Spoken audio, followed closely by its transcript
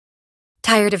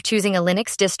Tired of choosing a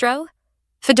Linux distro?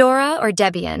 Fedora or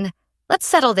Debian? Let's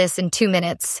settle this in 2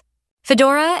 minutes.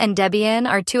 Fedora and Debian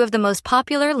are two of the most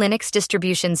popular Linux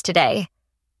distributions today.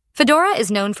 Fedora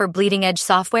is known for bleeding-edge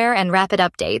software and rapid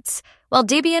updates, while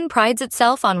Debian prides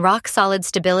itself on rock-solid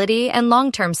stability and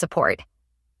long-term support.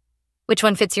 Which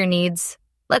one fits your needs?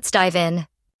 Let's dive in.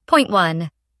 Point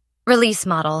 1. Release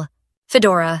model.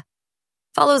 Fedora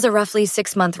follows a roughly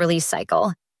 6-month release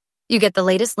cycle. You get the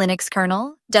latest Linux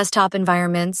kernel, desktop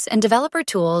environments, and developer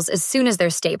tools as soon as they're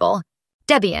stable.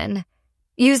 Debian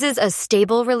uses a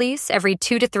stable release every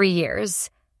 2 to 3 years.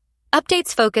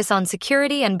 Updates focus on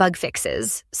security and bug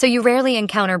fixes, so you rarely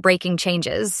encounter breaking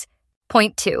changes.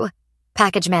 Point 2.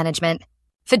 Package management.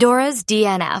 Fedora's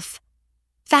DNF.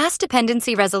 Fast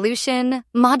dependency resolution,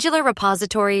 modular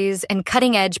repositories, and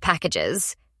cutting-edge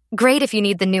packages. Great if you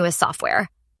need the newest software.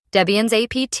 Debian's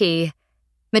APT.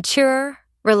 Mature,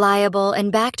 reliable,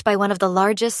 and backed by one of the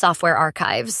largest software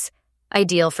archives.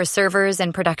 Ideal for servers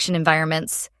and production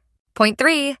environments. Point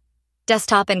 3.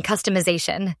 Desktop and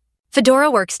customization.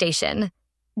 Fedora Workstation.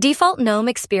 Default GNOME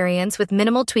experience with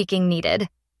minimal tweaking needed.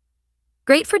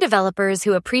 Great for developers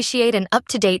who appreciate an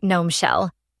up-to-date GNOME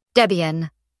shell. Debian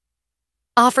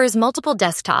offers multiple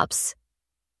desktops.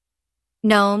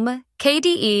 GNOME,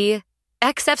 KDE,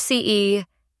 XFCE,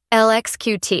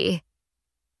 LXQT.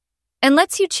 And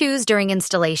lets you choose during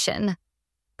installation.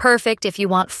 Perfect if you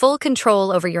want full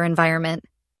control over your environment.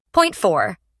 Point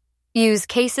 4. Use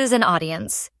cases and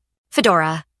audience.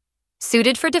 Fedora.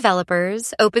 Suited for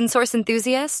developers, open source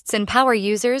enthusiasts, and power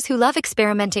users who love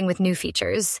experimenting with new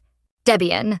features.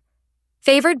 Debian.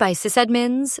 Favored by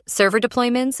sysadmins, server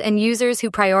deployments, and users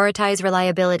who prioritize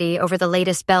reliability over the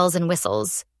latest bells and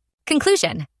whistles.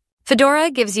 Conclusion. Fedora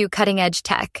gives you cutting-edge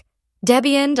tech.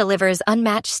 Debian delivers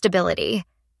unmatched stability.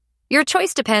 Your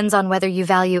choice depends on whether you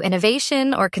value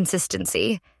innovation or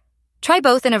consistency. Try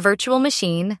both in a virtual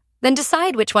machine, then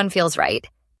decide which one feels right.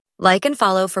 Like and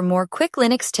follow for more quick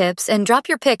Linux tips and drop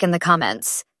your pick in the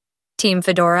comments. Team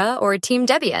Fedora or Team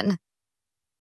Debian?